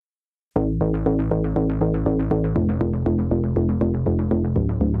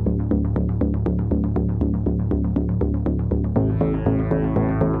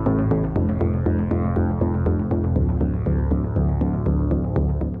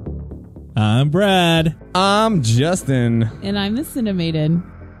I'm Brad. I'm Justin. And I'm the Cinemaiden.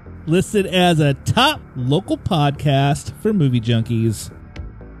 Listed as a top local podcast for movie junkies.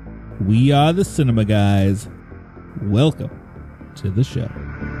 We are the Cinema Guys. Welcome to the show.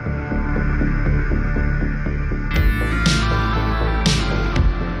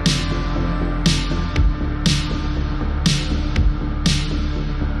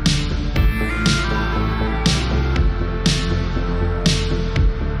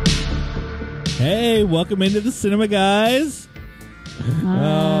 Hey, welcome into the Cinema Guys.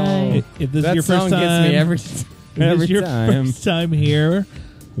 Hi. If this That is your song first time, gets me every if this is your time. first time here,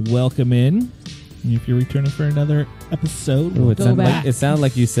 welcome in. And if you're returning for another episode, Ooh, it Go sounded back. like, it sounded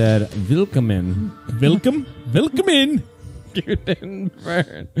like you said Willkommen. welcome in.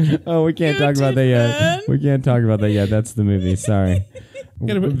 Oh, we can't talk about that yet. We can't talk about that yet. That's the movie. Sorry. I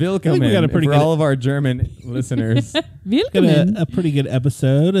think we Willkommen got a pretty for good- all of our German listeners. Got Willkommen. a pretty good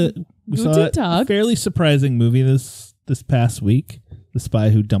episode. We saw Guten a Tag. fairly surprising movie this past week, The Spy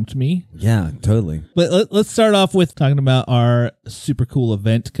Who Dumped Me. Yeah, totally. But let's start off with talking about our super cool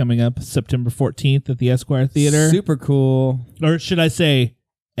event coming up September 14th at the Esquire Theater. Super cool. Or should I say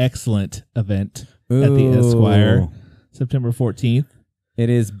excellent event at the Esquire, September 14th. It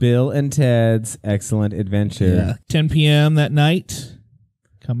is Bill and Ted's Excellent Adventure. Yeah, 10 p.m. that night.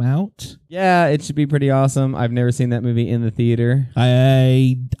 Come out. Yeah, it should be pretty awesome. I've never seen that movie in the theater.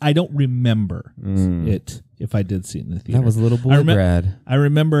 I don't remember it if I did see it in the theater. That was Little I Boy Brad. I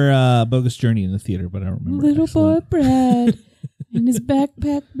remember Bogus Journey in the theater, but I don't remember Little Excellent. boy Brad in his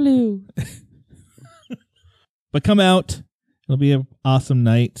backpack blue. But come out. It'll be an awesome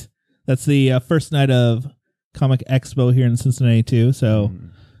night. That's the first night of Comic Expo here in Cincinnati, too. So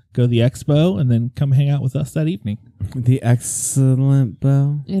go to the expo and then come hang out with us that evening. The Excellent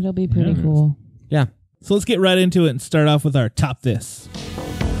Bow. It'll be pretty Yeah. cool. Yeah. So let's get right into it and start off with our Top This.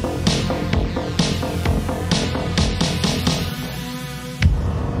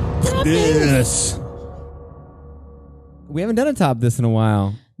 This. We haven't done a top this in a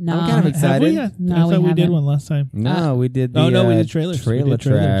while. No. I'm kind of Have excited. we? I No, thought we we did haven't. one last time. No, we did the Oh, no, we did trailers. We Trailer did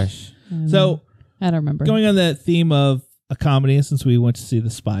trailers. trash. So I don't remember. going on that theme of a comedy, since we went to see The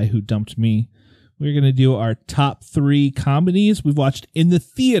Spy Who Dumped Me, we're going to do our top 3 comedies we've watched in the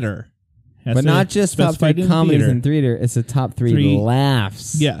theater. Has But to not just top specified 3 in the comedies theater. in theater. It's a top 3 Three-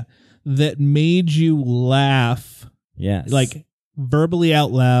 laughs. Yeah, that made you laugh, Yes. like verbally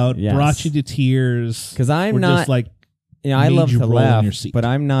out loud, Yes. brought you to tears. because I'm We're not. just like, I made love you to roll in laugh, your seat. but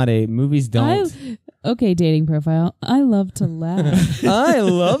I'm not a movies don't. Okay, dating profile. I love to laugh. I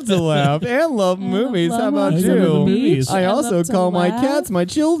love to laugh and love movies. How about I love you? movies. I also love to call my laugh. cats my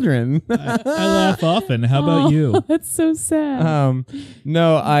children. I laugh often. How about you? That's so sad.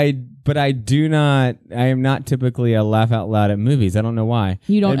 No, but I do not. I am not typically a laugh out loud at movies. I don't know why.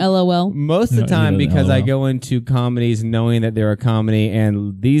 You don't And LOL? most of the No, time you don't because I LOL. go into comedies knowing that they're a comedy,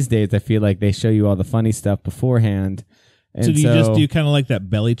 and these days I feel like they show you all the funny stuff beforehand. And So do you just do kind of like that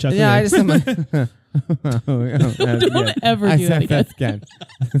belly chuckle? Yeah, I there? just am like, Don't ever do that again. That's good.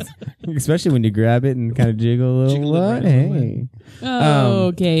 Especially when you grab it and kind of jiggle a little. Jiggle it What? right Hey. away.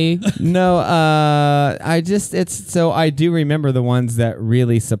 Okay. No, I do remember the ones that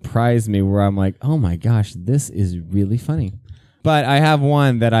really surprised me where I'm like, oh my gosh, this is really funny. But I have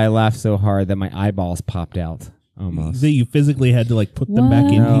one that I laughed so hard that my eyeballs popped out almost. That you physically had to like put them back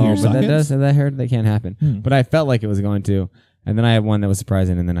What? into No, your but sockets? that can't happen. Hmm. But I felt like it was going to. And then I had one that was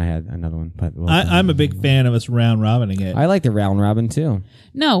surprising, and then I had another one. But I'm a big fan of us round robining it. I like the round robin too.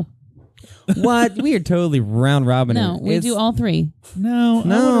 No. What? We are totally round robin. No. We do all 3. No, I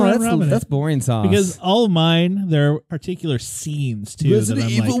No, wanna round robin that's it. boring sauce. Because all of mine, there are particular scenes too Resident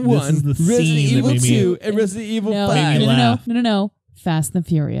that I'm Evil like, 1, this is the Resident scene Evil that made 2, me. and Resident Evil No. 5. Made me No. laugh. No. Fast and the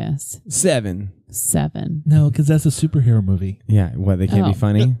Furious. 7. 7. No, because that's a superhero movie. Yeah, what, they can't Oh. be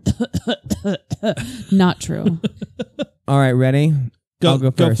funny? Not true. All right, ready? I'll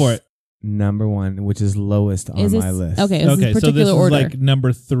go first. for it. Number 1, which is lowest on Is this my list. okay? Is Okay, this so particular this is order? like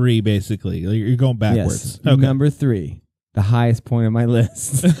number 3, basically. Like, you're going backwards. Yes. Okay. Number 3, the highest point of my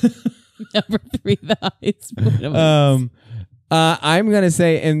list. Number 3, the highest. I'm gonna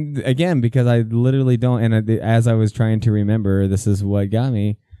say, and again, because I literally don't, and as I was trying to remember, this is what got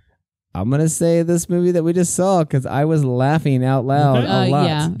me. I'm gonna say this movie that we just saw because I was laughing out loud Okay. a lot.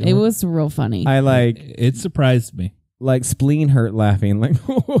 Yeah, it was real funny. I It surprised me. like spleen hurt laughing, like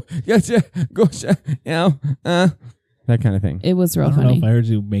gotcha, gotcha, that kind of thing. It was I real don't know funny. if I heard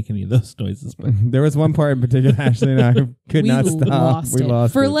you make any of those noises, but There was one part in particular, Ashley and I could We not stop. lost We it.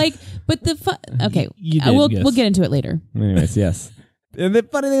 lost For it. like, but the fun. Okay, You did, we'll yes. get into it later. Anyways, yes. And the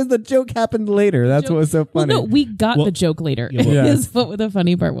funny thing is, the joke happened later. That's what was so Well, funny. no, we got Well, the joke later. yeah, well- Is what the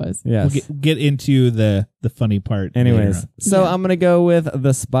funny part was. Yes. We'll get into the funny part. Anyways, later so Yeah. I'm gonna go with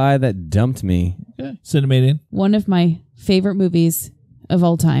The Spy That Dumped Me. on. Okay. Cinemated. One of my favorite movies of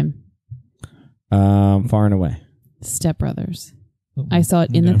all time, Far and Away. Step Brothers. I saw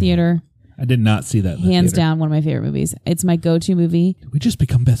it in the theater. I did not see that. In the Hands theater. down, one of my favorite movies. It's my go-to movie. Did we just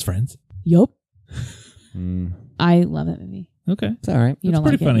become best friends? Yup. Mm. I love that movie. Okay. It's all right. You It's don't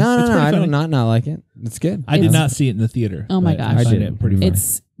pretty like funny. it? No, It's no, pretty I funny. do not like it. It's good. I did It's- not see it in the theater. Oh my but gosh. I find I it did. pretty funny.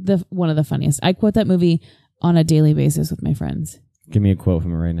 It's one of the funniest. I quote that movie on a daily basis with my friends. Give me a quote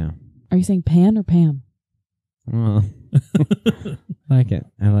from it right now. Are you saying Pan or Pam? Oh. I like it.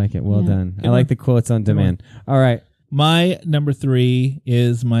 I like it. Well Yeah. done. Good I like one. the quotes on demand. All right. My number 3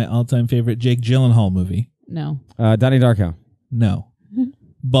 is my all-time favorite Jake Gyllenhaal movie. No. Donnie Darko. No.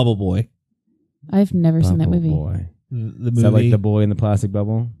 Bubble Boy. I've never seen that Bubble movie. Boy. The Is movie. that like the boy in the plastic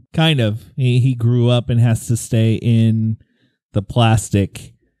bubble? Kind of. He grew up and has to stay in the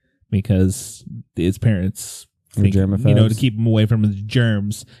plastic because his parents The think, germaphobes? to keep him away from the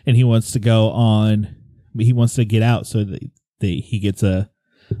germs, and he wants to go on. He wants to get out, so that he gets a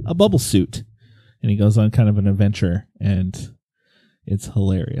bubble suit, and he goes on kind of an adventure, and it's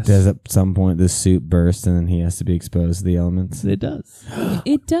hilarious. Does at some point this suit burst and then he has to be exposed to the elements? It does.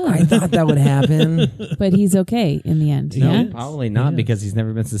 It does. I thought that would happen. But he's okay in the end. No. Yeah. Probably not Yeah. because he's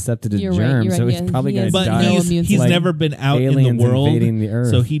never been susceptible to You're right, germs, you're so right. he's He probably going has to But die. no he's immune he's system. never been out in aliens the world, invading the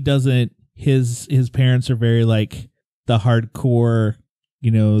earth. so he doesn't. His parents are very like the hardcore,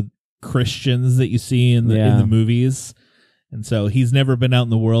 Christians that you see in the movies. And so he's never been out in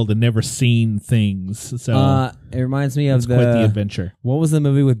the world and never seen things. So It reminds me of it's quite the adventure. what was the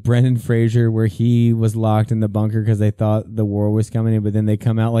movie with Brendan Fraser where he was locked in the bunker because they thought the war was coming in, but then they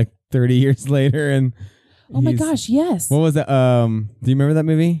come out like 30 years later and Oh my he's- gosh, yes. What was that? Do you remember that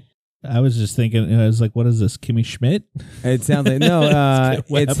movie? I was just thinking, I was like, what is this, Kimmy Schmidt? It sounds like no.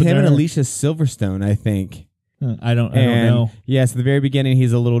 What It's happened him to and her? Alicia Silverstone, I think. I don't And know. yes, at the very beginning,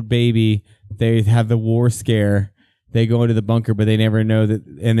 he's a little baby. They have the war scare. They go into the bunker, but they never know that,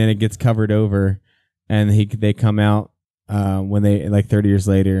 and then it gets covered over, and they come out when they like 30 years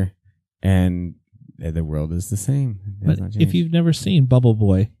later, and the world is the same. It has But not if changed. you've never seen Bubble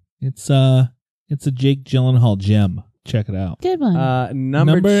Boy, it's a Jake Gyllenhaal gem. Check it out. Good one.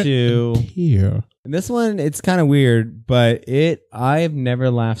 Number 2. Here. This one, it's kind of weird, but I've never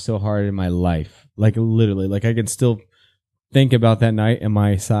laughed so hard in my life. Like literally, like I can still think about that night and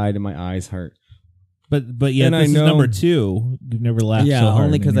my side and my eyes hurt. But yeah, And I this is know- number 2. You've never laughed Yeah, so hard.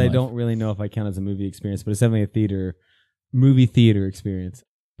 only in because your I life. don't really know if I count as a movie experience, but it's definitely a movie theater experience.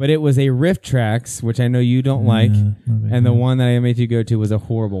 But it was a Riff Tracks, which I know you don't like, and the one that I made you go to was a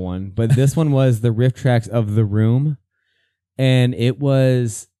horrible one. But this one was the Riff Tracks of The Room, and it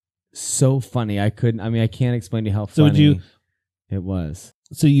was so funny. I can't explain to you how So would funny you- it was.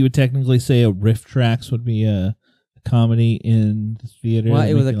 So you would technically say a Riff Tracks would be a comedy in the theater? Well, that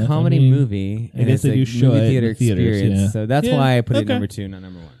it was make a you laugh? comedy I mean, movie. I and guess it's they a do show movie it in theater the theaters, experience. yeah. So that's Yeah, why I put it okay. number 2, not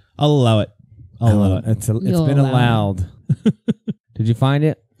number 1. I'll allow it. I'll allow it. It's You'll been allow allowed. Did you find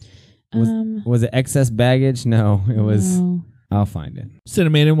it? Was it excess baggage? No, it was. no. I'll find it.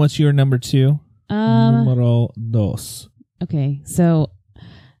 Cinemated, what's your number 2? Numero dos. Okay, so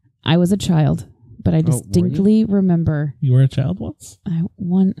I was a child, but I were you? distinctly remember You were a child once?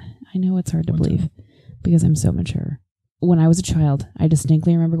 I know it's hard to One believe because I'm so mature. When I was a child, I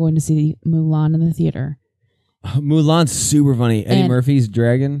distinctly remember going to see Mulan in the theater. Mulan's super funny. Eddie And- Murphy's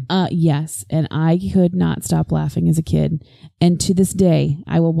Dragon. Yes, and I could not stop laughing as a kid. And to this day,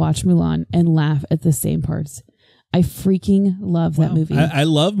 I will watch Mulan and laugh at the same parts. I freaking love that Wow. movie. I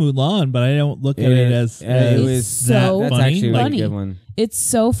love Mulan, but I don't look at it as it was so that's funny. actually a really funny. good one. It's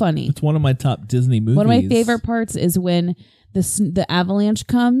so funny. It's one of my top Disney movies. One of my favorite parts is when the avalanche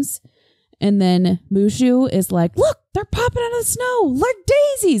comes, and then Mushu is like, "Look, they're popping out of the snow like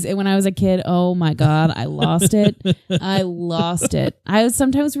daisies." And when I was a kid, oh my god, I lost it. I lost it. I would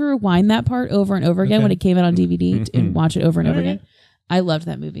sometimes rewind that part over and over again Okay. when it came out on DVD and watch it over and over All right. again. I loved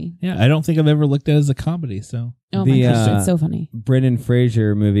that movie. Yeah, I don't think I've ever looked at it as a comedy. So Oh The, my gosh, it's so funny. Brendan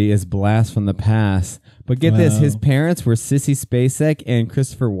Fraser movie is Blast from the Past. But get this, Wow. his parents were Sissy Spacek and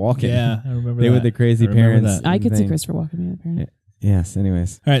Christopher Walken. yeah, I remember They that. were the crazy I remember parents. that. I could see thing. Christopher Walken being a parent. Yes,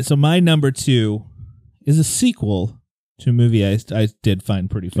 anyways. All right, so my number 2 is a sequel to a movie I did find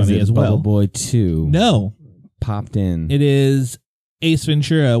pretty Is funny it as well. Bubble Boy 2 No, popped in. it is Ace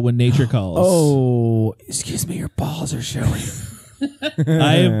Ventura: When Nature Calls. Oh, excuse me, your balls are showing.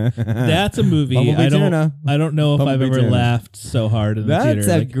 That's a movie. I don't know if I've ever laughed so hard in the theater.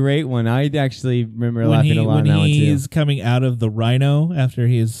 That's a great one. I actually remember laughing a lot when on that one too. he's coming out of the rhino after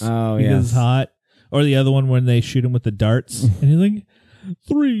he's hot, or the other one when they shoot him with the darts, and he's like,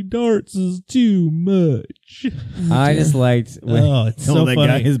 3 darts is too much. I just liked when it's so funny.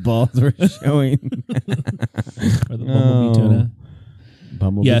 Guy, his balls were showing. Or the bumblebee tuna.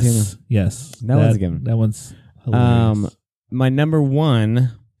 Bumblebee tuna. Yes. That one's good. That one's hilarious. My number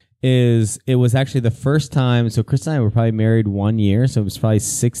one is, it was actually the first time, so Chris and I were probably married 1 year, so it was probably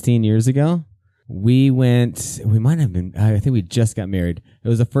 16 years ago. We might have been, I think we just got married. It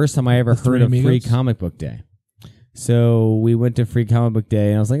was the first time I ever heard of Free Comic Book Day. So we went to Free Comic Book Day,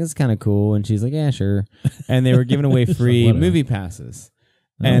 and I was like, "It's kind of cool." And she's like, "Yeah, sure." And they were giving away free movie passes,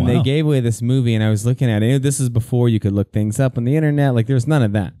 and they gave away this movie. And I was looking at it. This is before you could look things up on the internet. Like, there's none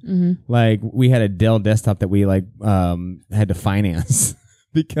of that. Mm-hmm. Like, we had a Dell desktop that we had to finance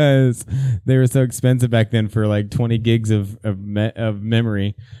because they were so expensive back then for like 20 gigs of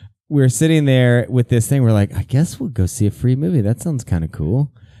memory. We were sitting there with this thing. We're like, I guess we'll go see a free movie. That sounds kind of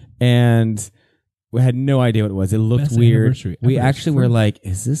cool. And we had no idea what it was. It looked Best weird. We actually were like,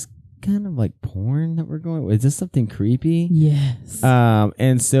 is this kind of like porn that we're going? Is this something creepy? Yes.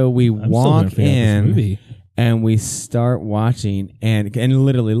 And so we walk in and we start watching, and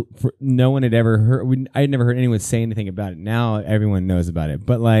literally no one had ever heard. I had never heard anyone say anything about it. Now everyone knows about it.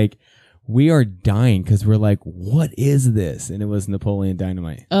 But like, we are dying because we're like, what is this? And it was Napoleon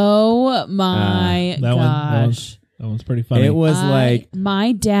Dynamite. Oh my gosh. That one's pretty funny. It was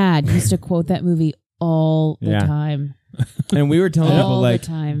my dad used to quote that movie all the time. And we were telling people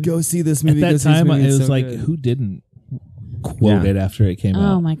like, go see this movie. At that time, it was like, who didn't quote it after it came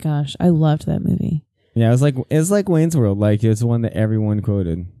out? Oh my gosh, I loved that movie. Yeah, it was like Wayne's World. Like, it was the one that everyone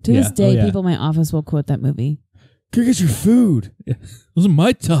quoted. To this day, people in my office will quote that movie. Go get your food. Yeah. Those are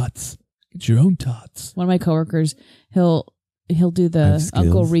my tots. Get your own tots. One of my coworkers, he'll do the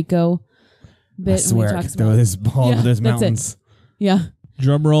Uncle Rico bit. I swear, I could throw this ball to those mountains. Yeah.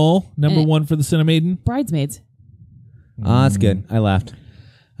 Drum roll. Number 1 for the Cinemaiden. Bridesmaids. That's good. I laughed.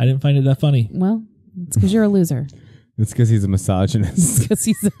 I didn't find it that funny. Well, it's because you're a loser. It's because he's a misogynist. Because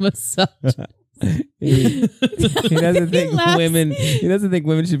he's a misogynist. He doesn't think women. He doesn't think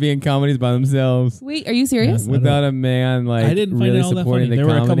women should be in comedies by themselves. Wait, are you serious? Without a man, like, I didn't find really it all that supporting funny. the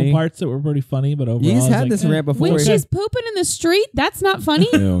There comedy. were a couple parts that were pretty funny, but overall, he's had this rant before. When she's pooping in the street, that's not funny.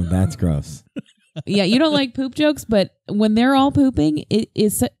 No, that's gross. Yeah, you don't like poop jokes, but when they're all pooping,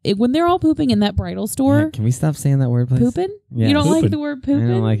 when they're all pooping in that bridal store. Yeah, can we stop saying that word, please? Pooping? Yeah. You don't Pooping. like the word pooping? I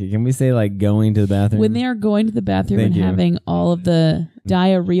don't like it. Can we say like going to the bathroom? When they are going to the bathroom Thank and you. having all of the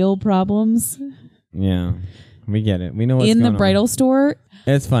diarrheal problems. Yeah, we get it. We know what's in going the bridal store.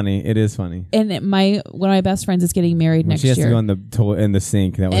 It's funny. It is funny. And one of my best friends is getting married next year. She has to go in the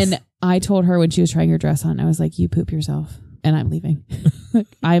sink. And I told her when she was trying her dress on, I was like, "You poop yourself." And I'm leaving.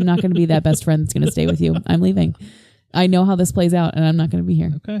 I'm not going to be that best friend that's going to stay with you. I'm leaving. I know how this plays out, and I'm not going to be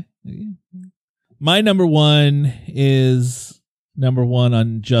here. Okay. My number 1 is number 1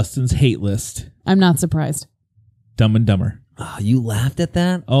 on Justin's hate list. I'm not surprised. Dumb and Dumber. Oh, you laughed at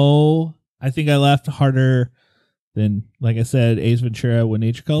that? Oh, I think I laughed harder than, like I said, Ace Ventura, When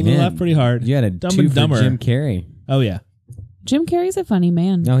Nature Calls. I laughed pretty hard. You had a Dumb 2 and for Dumber. Jim Carrey. Oh, yeah. Jim Carrey's a funny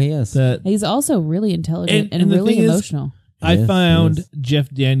man. No, he is. He's also really intelligent and the really thing is, emotional. I found Jeff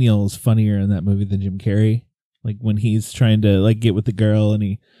Daniels funnier in that movie than Jim Carrey. Like when he's trying to like get with the girl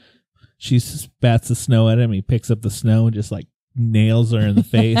and she spats the snow at him. He picks up the snow and just like nails her in the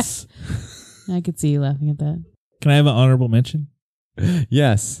face. I could see you laughing at that. Can I have an honorable mention?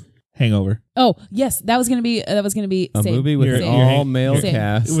 Yes. Hangover. Oh yes, that was gonna be a same. movie with an all male Same.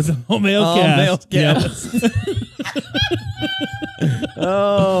 cast. It was an all male cast.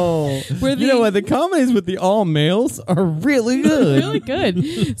 Oh, you know what? The comedies with the all males are really good. Really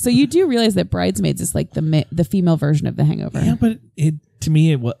good. So you do realize that Bridesmaids is like the female version of The Hangover. Yeah, but to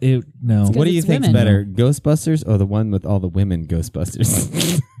me it no. What do you it's think's women. better, Ghostbusters or the one with all the women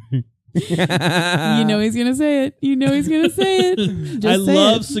Ghostbusters? You know he's gonna say it. You know he's gonna say it. Just I say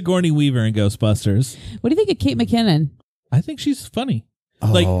love it. Sigourney Weaver in Ghostbusters. What do you think of Kate McKinnon? I think she's funny.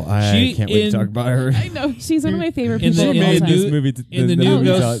 I can't wait to talk about her. I know she's one of my favorite In people the- of all in time. the this movie. in the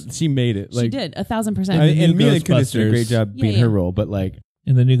new she made it. She did 1,000%. And new Mila Kunis did a great Ghostbusters. job being her role, but like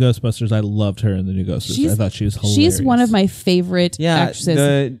In the new Ghostbusters, I loved her in the new Ghostbusters. I thought she was hilarious. She's one of my favorite actresses.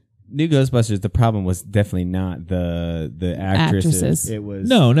 The new Ghostbusters. The problem was definitely not the actresses. It was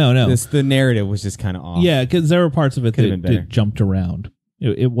no. The narrative was just kind of off. Yeah, because there were parts of it Could've been better. that jumped around.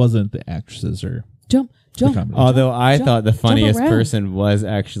 It wasn't the actresses or Jump. the comedy. Although I thought the funniest around. person was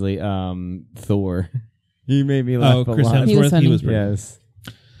actually Thor. He made me laugh a Chris lot. Hemsworth, He pretty was funny. Yes.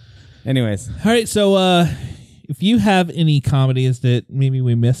 Anyways. All right, so if you have any comedies that maybe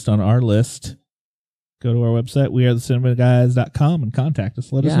we missed on our list, go to our website, wearethecinemaguys.com, and contact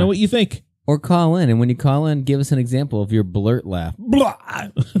us. Let us know what you think. Or call in, and when you call in, give us an example of your blurt laugh. or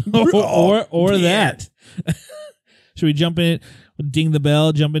that. Should we jump in, ding the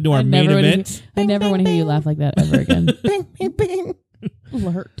bell, jump into our main event? I never want to hear you laugh like that ever again.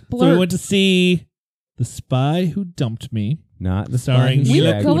 Blurt. So we went to see The Spy Who Dumped Me. Not the Starring Spy Who We Mila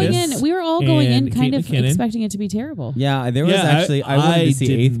were Shagged going Me. Kunis in. We were all going in, and kind Kate of McKinnon. expecting it to be terrible. Yeah, there was Yeah, actually. I wanted to see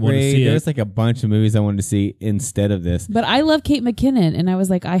didn't 8th wanna grade. see There it. was like a bunch of movies I wanted to see instead of this. But I love Kate McKinnon, and I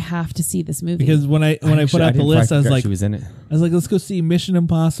was like, I have to see this movie. Because when I put Actually, out the didn't list, I was forget like, she was in it. let's go see Mission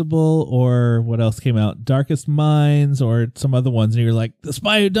Impossible, or what else came out? Darkest Minds, or some other ones. And you're like, The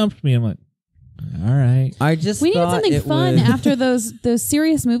Spy Who Dumped Me. I'm like, all right. I just we needed thought something it fun was- after those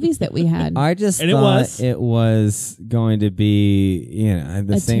serious movies that we had. I just And it thought it was going to be,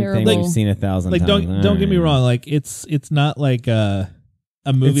 the A same terrible- thing we've seen 1,000 Like, times. don't get me wrong. Like, it's not like a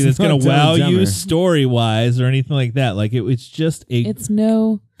movie It's that's going not to wow Dumb and you Dumber. story wise or anything like that. Like, it's just It's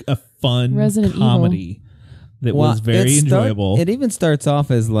no a fun Resident comedy that was very enjoyable. It even starts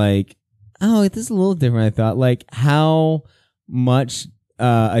off as like, oh, this is a little different. I thought, like how much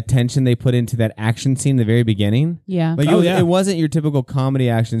attention they put into that action scene in the very beginning. yeah. Like Oh, it wasn't your typical comedy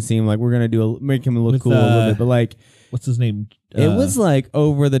action scene. Like we're gonna make him look With, cool a little bit, but like What's his name? it was like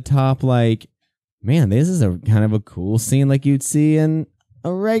over the top. Like, man, this is a kind of a cool scene, like you'd see in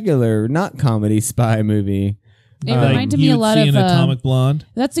a regular, not comedy spy movie. It like reminded me you a would lot see of in Atomic Blonde.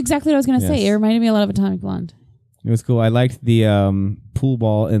 That's exactly what I was going to say. Yes. It reminded me a lot of Atomic Blonde. It was cool. I liked the pool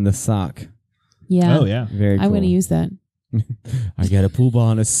ball in the sock. Yeah. Oh yeah. Very cool. I'm going to use that. I got a pool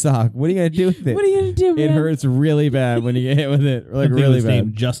ball in a sock. What are you gonna do with it? What are you going to do, man? It hurts really bad when you get hit with it. Like I think it really was bad.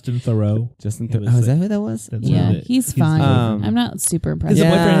 named Justin Thoreau. Justin. It was Is that who that was? That's Yeah, what it- he's fine. I'm not super impressed. He's a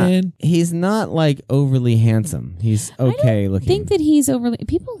Yeah, boyfriend. he's not like overly handsome. He's okay I looking. think that he's overly.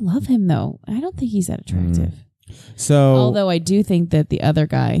 People love him though. I don't think he's that attractive. so. Although I do think that the other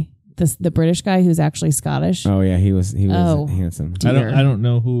guy, the British guy who's actually Scottish, Oh yeah, he was Oh. handsome. dear. I don't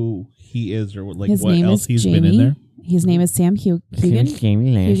know who he is or like his what name else is he's Jamie. been in there. His name is Sam Hugan.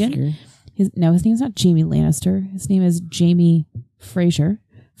 Jamie Lannister. His name's not Jamie Lannister. His name is Jamie Fraser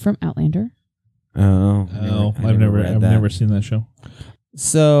from Outlander. Oh, I've never seen that show.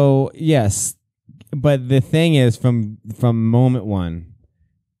 So yes, but the thing is, from moment one,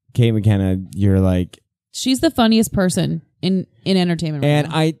 Kate McKinnon, you're like, She's the funniest person in entertainment. Right and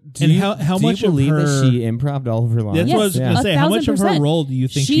now. I do. And you- how do you much of believe her- that she improv'd all of her lines? That's Yes, what I was going a to say. How much of her 1,000%. role do you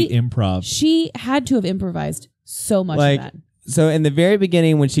think she improv? She had to have improvised so much Like, of that. So in the very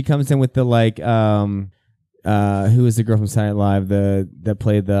beginning, when she comes in with the like, who is the girl from Silent Live, that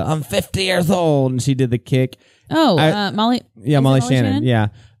played the I'm 50 years old, and she did the kick. Oh, I- Molly. Yeah, Is it Molly Shannon. Yeah,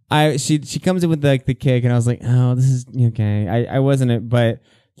 she comes in with the kick, and I was like, oh, this is okay. I wasn't it, but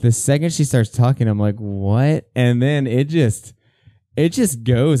the second she starts talking, I'm like, what? And then it just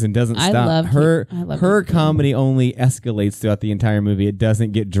goes and doesn't I stop. love Her Kate- I love her Kate. comedy only escalates throughout the entire movie. It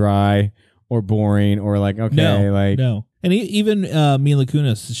doesn't get dry or boring or like okay, no. And even Mila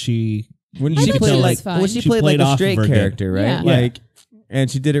Kunis, she when I she thought played she was like fine. when she She played like played a off of straight her good. character, right? Yeah. Like, and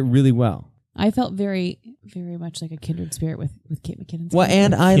she did it really well. I felt very, very much like a kindred spirit with Kate McKinnon's Well, character.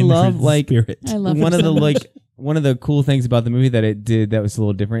 and I kindred love like spirit. I love one her of so the much. like one of the cool things about the movie that it did that was a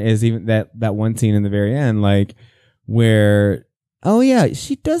little different is even that one scene in the very end, like where oh yeah,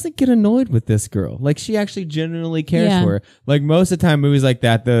 she doesn't get annoyed with this girl. Like she actually genuinely cares Yeah. for her. Like most of the time, movies like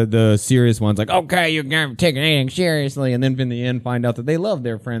that, the serious ones, like okay, you're never taking anything seriously, and then in the end find out that they love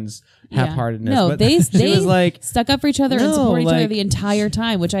their friends' Yeah. half-heartedness. No, but they she was like, stuck up for each other and No, support each other like- the entire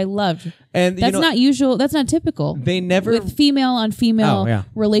time, which I loved. and That's not usual. That's not typical. They never. With female on female Oh, yeah.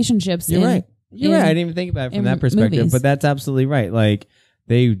 relationships. You're right. You're in- right. I didn't even think about it from in that perspective, movies. but that's absolutely right. Like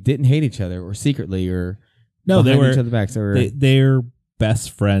they didn't hate each other or secretly or No, they behind were each other's backs or they're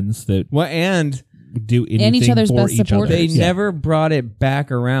best friends that well, and do anything each other's for best each other. supporters. they Yeah. never brought it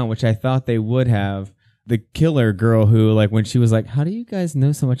back around, which I thought they would have. The killer girl who, like, when she was like, "How do you guys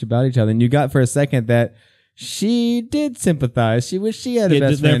know so much about each other?" and you got for a second that she did sympathize. She wished she had a It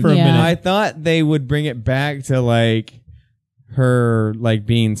best did that friend. for a Yeah. minute. I thought they would bring it back to like her like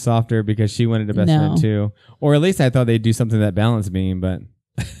being softer because she wanted a best No. friend too, or at least I thought they'd do something that balanced being, but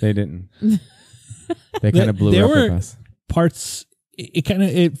they didn't. They kind of blew There up were- with us. Parts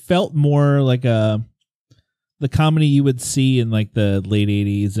it felt more like the comedy you would see in like the late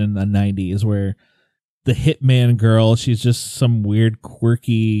 80s and the 90s where the hitman girl, she's just some weird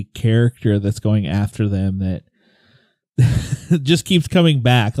quirky character that's going after them that just keeps coming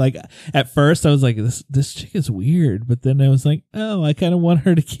back. Like at first I was like, this chick is weird, but then I was like, oh, I kind of want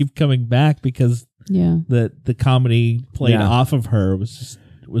her to keep coming back because the comedy played off of her was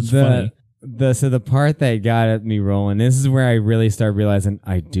funny. So the part that got at me rolling, this is where I really started realizing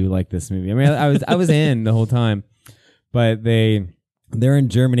I do like this movie. I mean, I was in the whole time, but they're in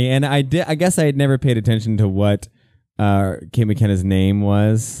Germany, and I guess I had never paid attention to what Kate McKinnon's name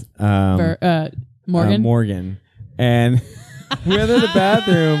was. Morgan. Morgan. And we're in the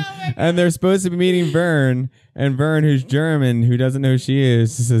bathroom, and they're supposed to be meeting Vern, and Vern, who's German, who doesn't know who she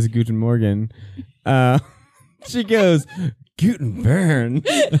is, says Guten Morgen. She goes, Guten Vern.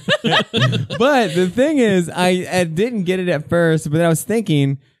 But the thing is, I didn't get it at first, but I was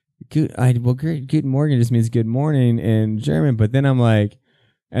thinking, Guten Morgen just means good morning in German, but then I'm like,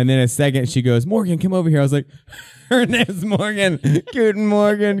 and then a second she goes, Morgan, come over here. I was like, her name's Morgan. Guten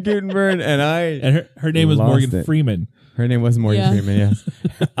Morgen, Guten Vern. And her name was Morgan Freeman. Her name was Morgan Freeman, yes.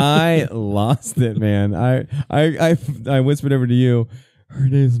 I lost it, man. I whispered over to you, her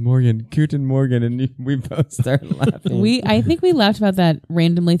name's Morgan, Guten Morgen, and we both started laughing. I think we laughed about that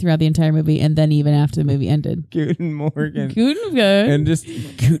randomly throughout the entire movie, and then even after the movie ended. Guten Morgen. Guten Vern. And just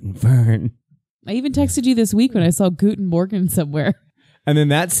Guten Vern. I even texted you this week when I saw Guten Morgen somewhere. And then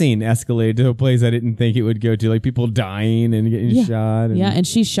that scene escalated to a place I didn't think it would go to, like people dying and getting shot. And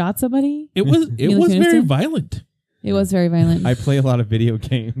she shot somebody. It was very violent. It was very violent. I play a lot of video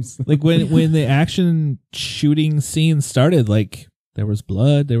games. Like when the action shooting scene started, like there was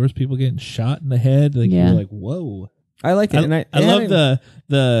blood, there was people getting shot in the head. Like you were like, whoa. I like it. I love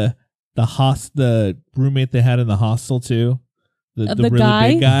the roommate they had in the hostel too. The really guy?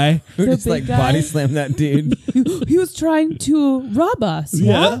 big guy who just like body slammed that dude. He was trying to rob us.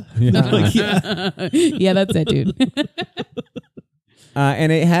 Yeah. Yeah, that's it, dude.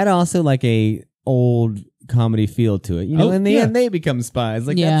 And it had also like a old comedy feel to it. You know, in the end they become spies.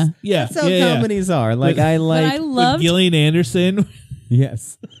 Like that's how comedies are. Like I loved Gillian Anderson.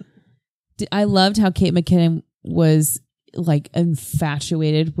 Yes. I loved how Kate McKinnon was like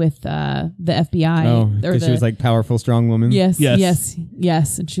infatuated with the FBI. Oh, because she was like powerful, strong woman. Yes.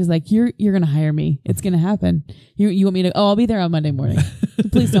 And she was like, "You're gonna hire me. It's gonna happen. You want me to? Oh, I'll be there on Monday morning.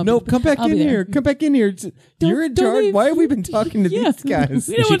 Please don't. No, come back in here. Come back in here. You're in charge. Why have we been talking to these guys?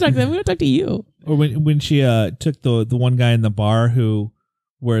 We don't want to talk to them. We want to talk to you." Or when she took the one guy in the bar who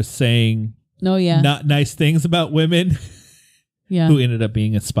were saying not nice things about women. Who ended up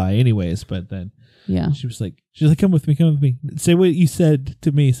being a spy anyways, but then she's like, come with me. Say what you said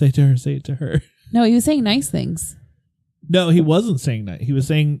to me, say it to her. No, he was saying nice things. No, he wasn't saying that. He was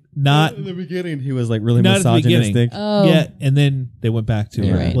saying not in the beginning. He was like really misogynistic. Oh. Yeah, and then they went back to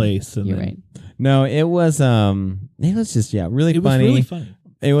her place. And You're right. No, it was just really funny. It was really funny.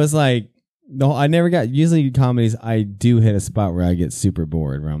 It was like I never got usually comedies. I do hit a spot where I get super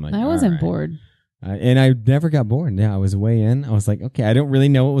bored. Where I'm like, I wasn't bored. And I never got bored. Yeah, I was way in. I was like, okay, I don't really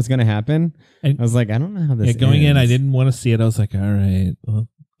know what was going to happen. And I was like, I don't know how this going ends. in, I didn't want to see it. I was like, all right, well,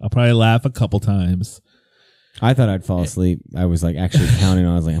 I'll probably laugh a couple times. I thought I'd fall asleep. I was like actually counting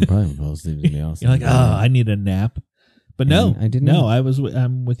on. I was like, I'm probably going to fall asleep. You're like, I need a nap. But no, I didn't. No,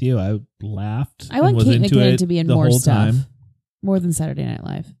 I'm with you. I laughed. I want Kate McKinnon to be in more stuff. Time. More than Saturday Night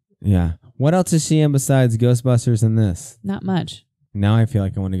Live. Yeah. What else is she in besides Ghostbusters and this? Not much. Now I feel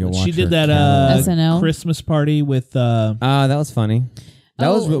like I want to go watch. She did that SNL Christmas party with. That was funny. That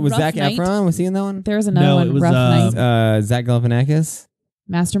was Zac Efron. Was he in that one? There was another one. It was, Rough Night. Zach Galifianakis.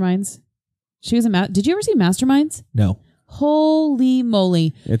 Masterminds. She was Did you ever see Masterminds? No. Holy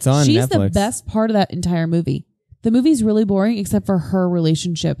moly! It's on Netflix. She's the best part of that entire movie. The movie's really boring except for her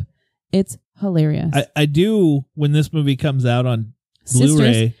relationship. It's hilarious. I do when this movie comes out on Sisters.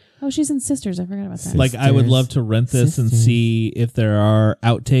 Blu-ray. Oh, she's in Sisters. I forgot about that. Sisters. Like, I would love to rent this and see if there are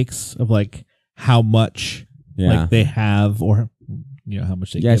outtakes of like how much like they have, or how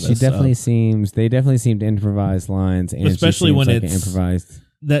much they give us. She definitely seems. They definitely seem to improvise lines, and especially when like it's improvised.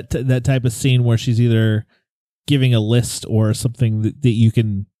 That type of scene where she's either giving a list or something that you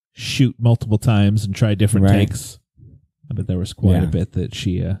can shoot multiple times and try different takes. I bet there was quite a bit that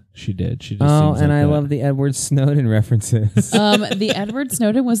she did. She just and I love the Edward Snowden references. The Edward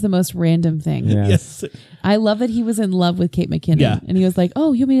Snowden was the most random thing. Yes. I love that he was in love with Kate McKinnon, and he was like,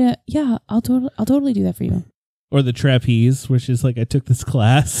 "Oh, you mean I'll totally do that for you." Or the trapeze, which is like, I took this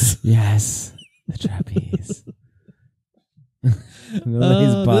class. Yes, the trapeze.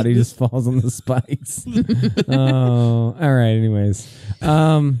 His body just falls on the spikes. Oh, all right. Anyways,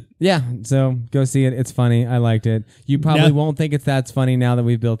 yeah. So go see it. It's funny. I liked it. You probably won't think that's funny now that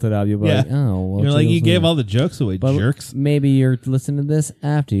we've built it up. You'll be like, oh, well, you're like, you gave all the jokes away, jerks. Maybe you're listening to this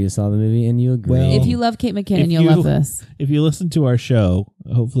after you saw the movie and you agree. Well, if you love Kate McKinnon, you'll love this. If you listen to our show,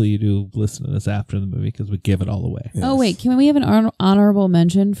 hopefully you do listen to this after the movie because we give it all away. Yes. Oh wait, can we have an honorable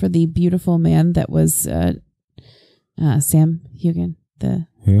mention for the beautiful man that was Sam Heughan, the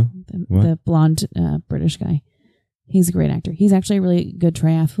blonde British guy? He's a great actor. He's actually a really good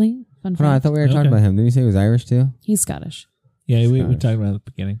triathlete. Fun fact. I thought we were talking about him. Didn't you say he was Irish too? He's Scottish. Yeah, we talked about it at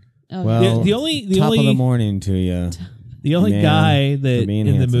the beginning. Oh, well, the only top of the morning to you. The only guy that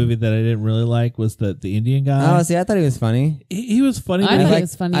in the movie that I didn't really like was the Indian guy. Oh, see, I thought he was funny. He was funny. I thought he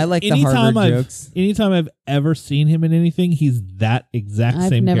was funny. I like the Harvard jokes. Anytime I've ever seen him in anything, he's that exact same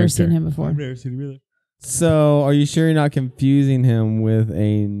character. I've never seen him before. I've never seen him either. So, are you sure you're not confusing him with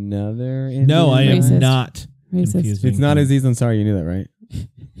another Indian No, I am Racist. not. Racist. It's not Aziz Ansari. You knew that, right?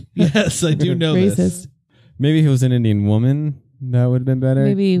 Yes, I do know Racist. this. Maybe he was an Indian woman. That would have been better.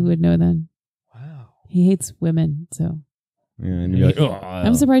 Maybe you would know then. Wow. He hates women, so. Yeah, and you're like, oh.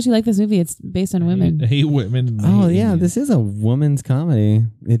 I'm surprised you like this movie. It's based on women. I hate women. Oh, yeah, this is a woman's comedy.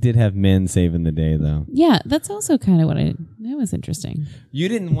 It did have men saving the day, though. Yeah, that's also kind of what that was interesting. You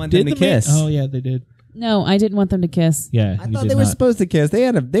didn't want them to kiss. Oh, yeah, they did. No, I didn't want them to kiss. Yeah, I thought they were supposed to kiss. They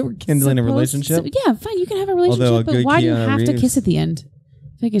were kindling a relationship. Yeah, fine. You can have a relationship, but why do you have to kiss at the end?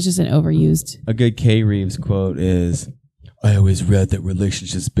 I think it's just an overused. A good K. Reeves quote is, "I always read that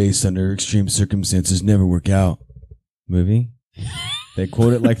relationships based under extreme circumstances never work out." Movie. They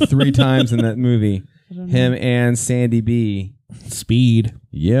quote it like 3 times in that movie. Him and Sandy B. Speed.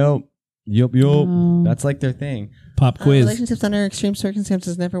 Yep. Oh. That's like their thing. Pop quiz. Relationships under extreme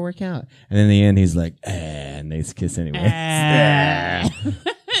circumstances never work out. And in the end, he's like, and they kiss anyway. I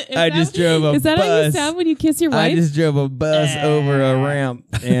just drove a bus. Is that how you sound when you kiss your wife? I just drove a bus over a ramp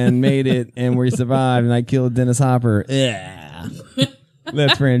and made it, and we survived, and I killed Dennis Hopper.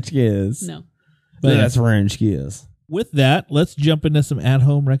 That's French kiss. No. But that's French kiss. With that, let's jump into some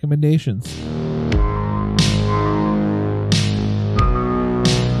at-home recommendations.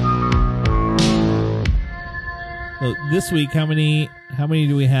 So this week, how many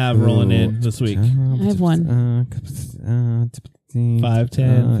do we have rolling in this week? I have one. 5,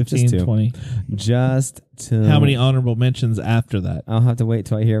 10, 15, 20. Just to... How many honorable mentions after that? I'll have to wait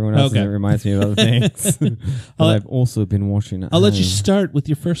till I hear everyone else. Okay. It reminds me of other things. I've also been watching. I'll let you start with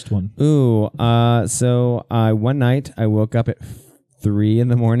your first one. Ooh, so one night I woke up at 3 in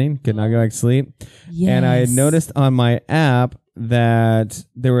the morning, could not go back to sleep. Yes. And I had noticed on my app that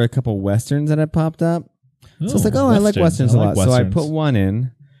there were a couple Westerns that had popped up. So it's like, I like Westerns a lot. So I put one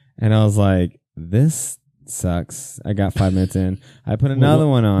in, and I was like, this sucks. I got 5 minutes in. I put another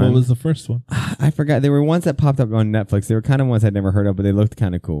one on. What was the first one? I forgot. There were ones that popped up on Netflix. They were kind of ones I'd never heard of, but they looked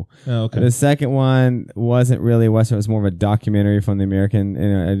kind of cool. Oh, okay. The second one wasn't really a Western. It was more of a documentary from the American,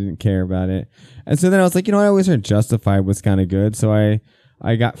 and I didn't care about it. And so then I was like, I always heard Justified was kind of good. So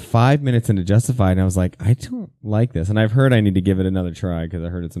I got 5 minutes into Justified, and I was like, I don't like this. And I've heard I need to give it another try because I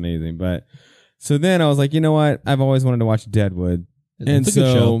heard it's amazing. But so then I was like, you know what? I've always wanted to watch Deadwood. And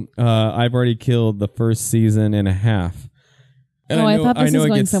so I've already killed the first season and a half. And I thought this was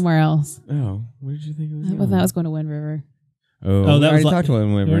going somewhere else. Oh, where did you think it was going? I thought that was going to Wind River. Oh, that was talked about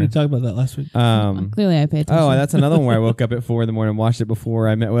Wind River. We already talked about that last week. Clearly I paid attention. Oh, that's another one where I woke up at 4 in the morning and watched it before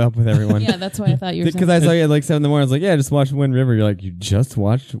I met up with everyone. Yeah, that's why I thought you were because I saw you at like 7 in the morning. I was like, yeah, just watch Wind River. You're like, you just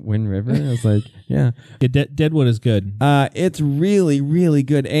watched Wind River? I was like, yeah. Deadwood is good. It's really, really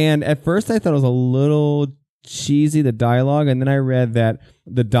good. And at first I thought it was a little cheesy, the dialogue, and then I read that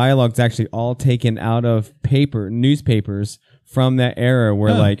the dialogue's actually all taken out of newspapers from that era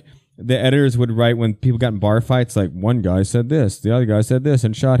where like the editors would write when people got in bar fights, like one guy said this, the other guy said this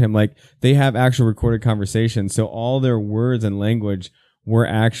and shot him. Like they have actual recorded conversations. So all their words and language were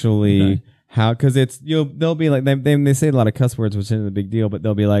actually because it's, they'll be like, they say a lot of cuss words, which isn't a big deal, but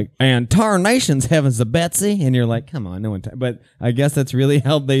they'll be like, and tarnations heavens to Betsy. And you're like, come on, no one, but I guess that's really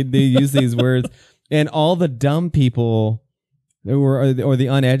how they use these words. And all the dumb people or the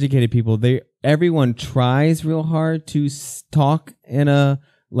uneducated people, everyone tries real hard to talk in a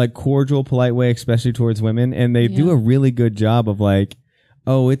like cordial, polite way, especially towards women. And they do a really good job of like,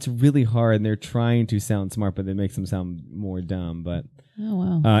 oh, it's really hard. And they're trying to sound smart, but it makes them sound more dumb. But oh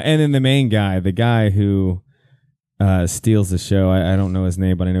wow. And then the main guy, the guy who steals the show, I don't know his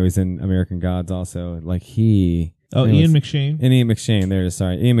name, but I know he's in American Gods also. Like Ian McShane. And Ian McShane.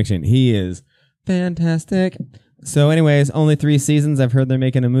 Ian McShane. He is fantastic. So anyways, only 3 seasons. I've heard they're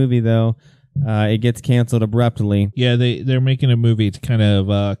making a movie though. It gets canceled abruptly. Yeah, they're making a movie to kind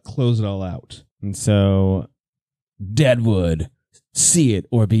of close it all out. And so, Deadwood, see it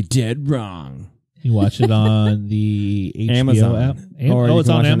or be dead wrong. You watch it on the HBO Amazon app? Or it's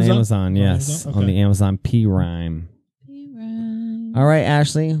on Amazon? Yes, Okay. on the Amazon Prime. All right,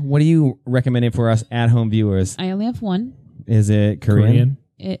 Ashley, what are you recommending for us at-home viewers? I only have one. Is it Korean?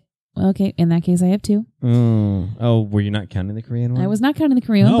 Okay, in that case, I have two. Oh, were you not counting the Korean one? I was not counting the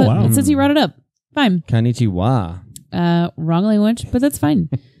Korean, Oh, but wow. since you brought it up, fine. Konnichiwa. Wrong language, but that's fine.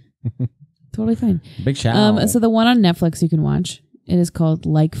 Totally fine. Big shout out. So the one on Netflix you can watch. It is called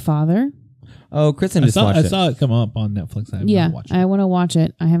Like Father. Oh, Kristen just watched I it. saw it come up on Netflix. I have not watched it. I want to watch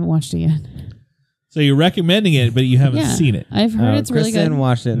it. I haven't watched it yet. So you're recommending it, but you haven't seen it. I've heard it's really Kristen good.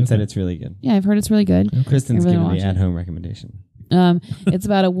 watched it and said it's really good. Yeah, I've heard it's really good. Kristen's I really giving watch the it. at-home recommendation. It's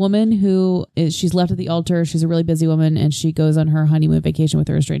about a woman she's left at the altar. She's a really busy woman, and she goes on her honeymoon vacation with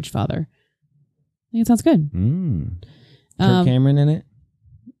her estranged father. I think it sounds good. Kirk Cameron in it?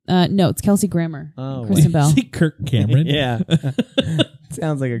 No, it's Kelsey Grammer. Oh, Kristen Bell. See Kirk Cameron? Yeah.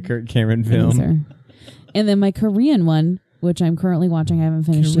 Sounds like a Kirk Cameron Thanks, film. sir. And then my Korean one, which I'm currently watching, I haven't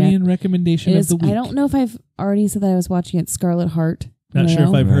finished Korean yet. recommendation of the week. I don't know if I've already said that I was watching it. Scarlet Heart. Not sure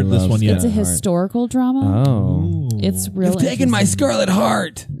if I've heard this one yet. It's a historical drama. Oh. Ooh. It's real. You've taken my Scarlet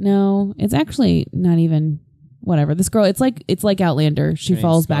Heart. No, it's actually not even. Whatever. This girl, it's like Outlander. She Named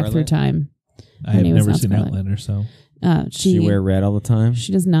falls back through Scarlet? time. I have name is never not seen Scarlet. Outlander, so She wear red all the time?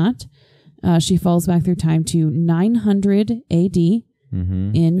 She does not. She falls back through time to 900 A.D.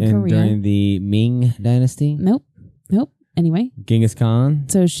 in Korea. During the Ming Dynasty? Nope. Anyway, Genghis Khan?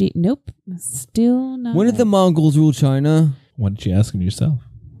 so nope. Still not. When did the Mongols rule China? why don't you ask him yourself?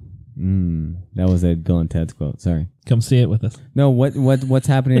 That was a Bill and Ted's quote. Sorry. Come see it with us. No, what's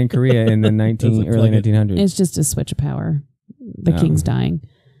happening in Korea in the early 1900s? It's just a switch of power. The king's dying.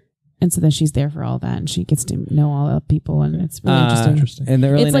 And so then she's there for all that, and she gets to know all the people, and it's really interesting. In the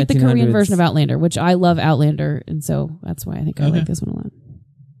early It's like the 1900s, Korean version of Outlander, which I love Outlander, and so that's why I think I like this one a lot.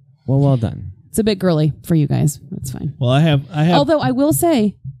 Well done. It's a bit girly for you guys. That's fine. Well, I have. Although I will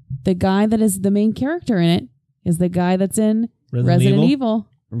say, the guy that is the main character in it is the guy that's in Resident Evil.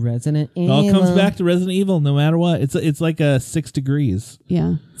 Resident It all comes back to Resident Evil, no matter what. It's like a 6 degrees.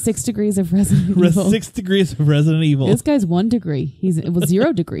 Yeah, 6 degrees of Resident Evil. 6 degrees of Resident Evil. This guy's 1 degree. It was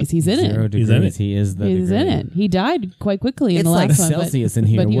 0 degrees. He's in 0 it. degrees. He's in it. He is the He's degree. in it. He died quite quickly in It's the like last one. Celsius in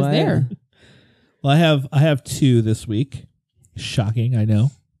here. But he was What? there. Well, I have 2 this week. Shocking, I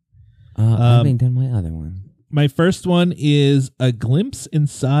know. I haven't done my other one. My first one is A Glimpse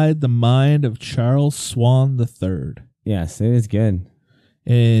Inside the Mind of Charles Swan III. Yes, it is good.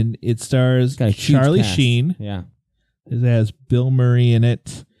 And it stars Got a huge Charlie cast. Sheen. Yeah. It has Bill Murray in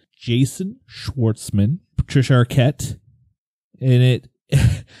it, Jason Schwartzman, Patricia Arquette. And it,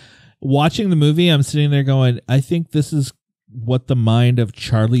 watching the movie, I'm sitting there going, I think this is what the mind of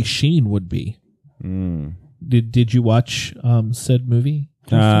Charlie Sheen would be. Did you watch said movie?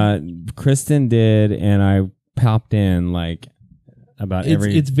 Kristen did, and I popped in like about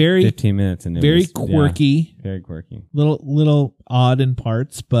every it's very 15 minutes, and it very was, quirky, very quirky. little odd in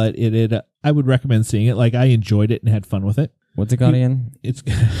parts, but it I would recommend seeing it. Like I enjoyed it and had fun with it. What's it called again? It's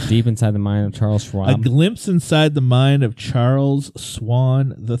Deep Inside the Mind of Charles Schwab. A Glimpse Inside the Mind of Charles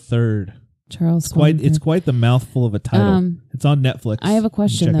Swan III. Charles. It's quite the mouthful of a title. It's on Netflix. I have a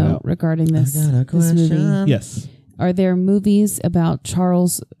question Check it though out. regarding this, I got a this movie. question. Yes, Are there movies about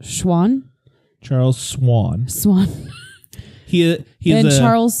Charles Schwan? Charles Swan. He's and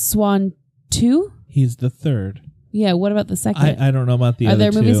Charles Swan 2? He's the third. Yeah. What about the second? I don't know about the Are other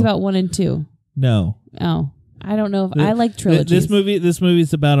there movies two. about 1 and 2? No. Oh, I don't know if I like trilogies. This movie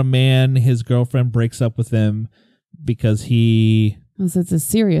is about a man. His girlfriend breaks up with him because he. So it's a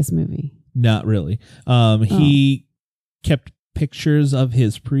serious movie. Not really. He kept pictures of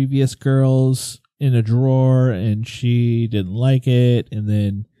his previous girls in a drawer, and she didn't like it. And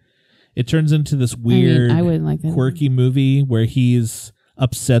then it turns into this weird, I wouldn't like that. quirky movie where he's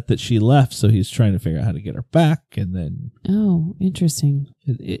upset that she left, so he's trying to figure out how to get her back. And then, oh, interesting.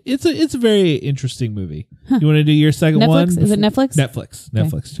 it's a very interesting movie. You want to do your second Netflix? one? Is it Netflix?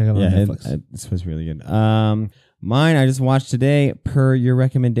 Netflix. Check it out on Netflix. This was really good. Mine I just watched today per your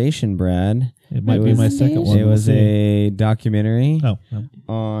recommendation, Brad. It might be my second one. It was a documentary no.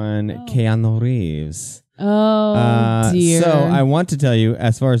 on Keanu Reeves. Oh, dear. So I want to tell you,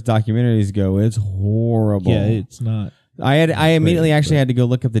 as far as documentaries go, it's horrible. Yeah, it's not. I immediately actually had to go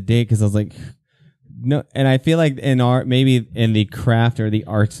look up the date because I was like, no, and I feel like in art, maybe in the craft or the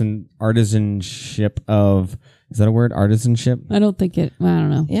arts and artisanship of, is that a word? Artisanship? I don't think it. Well, I don't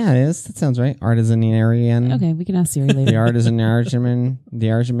know. Yeah, it is. That sounds right. Artisanarian. Okay, we can ask Siri later.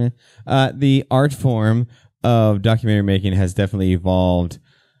 The the art form of documentary making has definitely evolved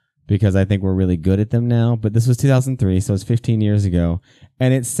because I think we're really good at them now. But this was 2003, so it's 15 years ago,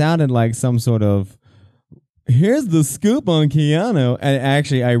 and it sounded like some sort of, here's the scoop on Keanu. And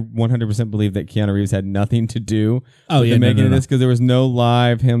actually, I 100% believe that Keanu Reeves had nothing to do with the making of this, because there was no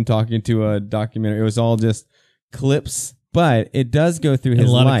live him talking to a documentary. It was all just clips. But it does go through his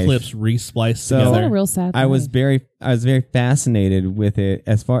life. A lot of clips respliced together. It's not a real sad I was very fascinated with it.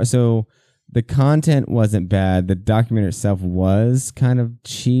 So the content wasn't bad. The documentary itself was kind of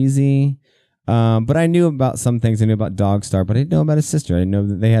cheesy. But I knew about some things. I knew about Dogstar, but I didn't know about his sister. I didn't know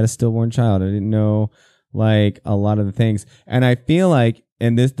that they had a stillborn child. I didn't know like a lot of the things. And I feel like,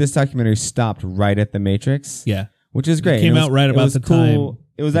 and this documentary stopped right at The Matrix. Yeah. Which is great. It came out right about the time.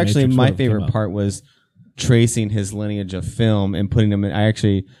 It was actually my favorite part was tracing his lineage of film and putting them in. I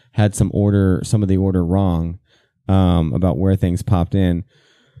actually had some of the order wrong about where things popped in,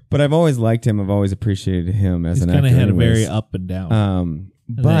 but I've always liked him. I've always appreciated him as an actor. He's kind of had a very up and down.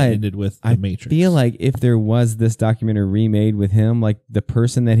 But ended with The Matrix. I feel like if there was this documentary remade with him, like the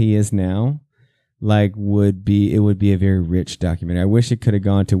person that he is now, like would be a very rich documentary. I wish it could have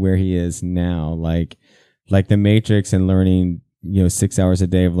gone to where he is now, like The Matrix, and learning 6 hours a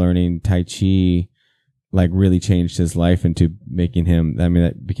day of learning Tai Chi. Like really changed his life into making him. I mean,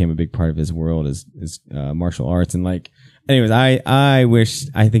 that became a big part of his world is martial arts. And like, anyways,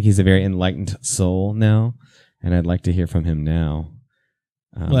 I think he's a very enlightened soul now, and I'd like to hear from him now.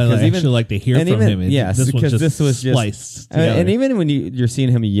 Well, I'd actually like to hear from him. Yes, because this was spliced. And even when you're seeing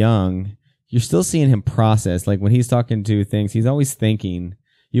him young, you're still seeing him process. Like when he's talking to things, he's always thinking.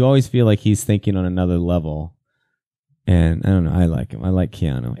 You always feel like he's thinking on another level. And I don't know. I like him. I like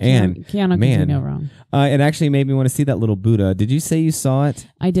Keanu. And Keanu can do no wrong. It actually made me want to see that Little Buddha. Did you say you saw it?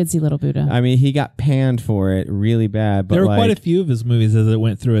 I did see Little Buddha. I mean, he got panned for it really bad. But there were quite a few of his movies as it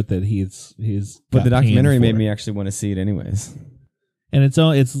went through it that he's. But the documentary made me actually want to see it anyways. And it's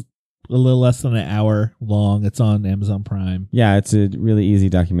a little less than an hour long. It's on Amazon Prime. Yeah, it's a really easy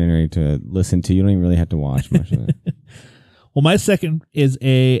documentary to listen to. You don't even really have to watch much of it. Well, my second is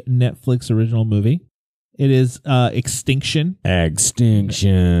a Netflix original movie. It is Extinction.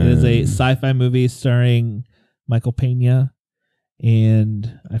 Extinction. It is a sci-fi movie starring Michael Pena,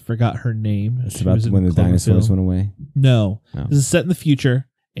 and I forgot her name. It's about when the dinosaurs went away? No. This is set in the future,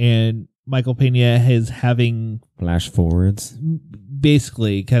 and Michael Pena is having... Flash forwards?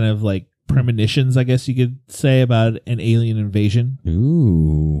 Basically, kind of like premonitions, I guess you could say, about an alien invasion.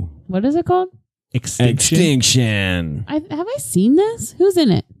 Ooh. What is it called? Extinction. Have I seen this? Who's in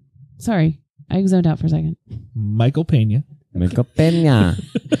it? Sorry. I zoned out for a second. Michael Pena. Michael Pena.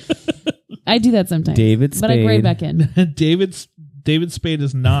 I do that sometimes. David Spade. But I grade back in. David Spade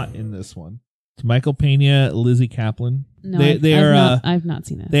is not in this one. It's Michael Pena, Lizzie Kaplan. No, I've not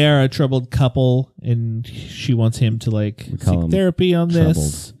seen it. They are a troubled couple, and she wants him to seek therapy on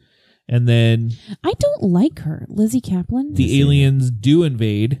this. And then I don't like her, Lizzie Kaplan. The aliens do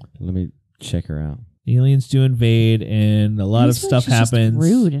invade. Let me check her out. The aliens do invade, and a lot of stuff happens. Just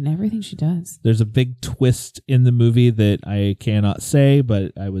rude in everything she does. There's a big twist in the movie that I cannot say,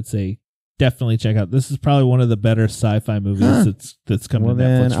 but I would say definitely check out. This is probably one of the better sci-fi movies that's coming to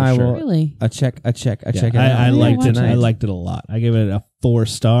Netflix for sure. Really? I check it out. I liked it. I liked it a lot. I gave it a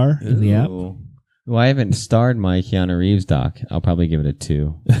 4-star in the app. Well, I haven't starred my Keanu Reeves doc. I'll probably give it a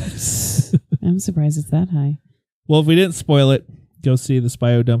 2. I'm surprised it's that high. Well, if we didn't spoil it, go see The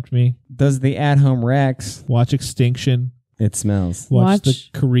Spy Who Dumped Me. Does the at-home Rex. Watch Extinction. It smells. Watch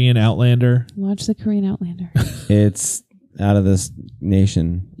the Korean Outlander. Watch the Korean Outlander. It's out of this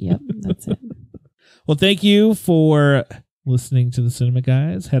nation. Yep, that's it. Well, thank you for listening to The Cinema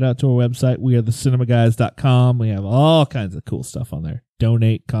Guys. Head out to our website, wearethecinemagays.com. We have all kinds of cool stuff on there.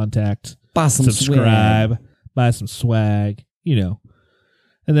 Donate, contact, buy some subscribe, swag. Buy some swag, And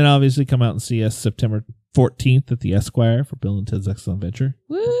then obviously come out and see us September 14th at the Esquire for Bill and Ted's Excellent Adventure.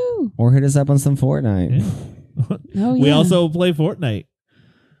 Woo! Or hit us up on some Fortnite. Yeah. Oh, yeah. We also play Fortnite.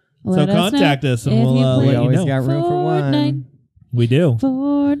 So contact us and we'll let you know. We always got room for one. We do.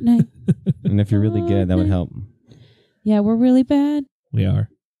 Fortnite. And if you're really good, that would help. Yeah, we're really bad. We are.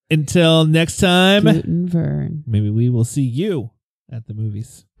 Until next time, Vern. Maybe we will see you at the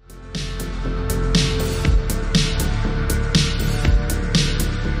movies.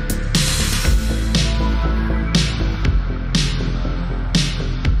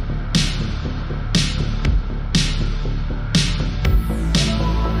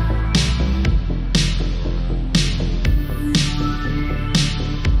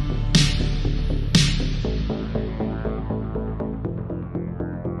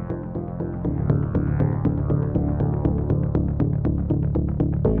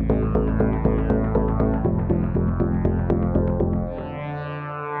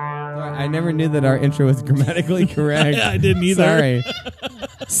 I never knew that our intro was grammatically correct. I didn't either. Sorry.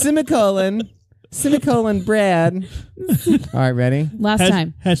 Semicolon, Brad. All right, ready? Last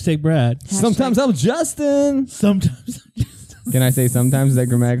time. Hashtag Brad. Sometimes I'm Justin. Sometimes. Can I say sometimes? Is that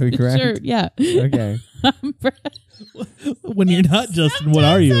grammatically correct? Sure, yeah. Okay. When you're not Justin, what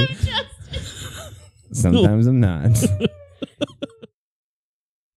are you? Sometimes I'm not.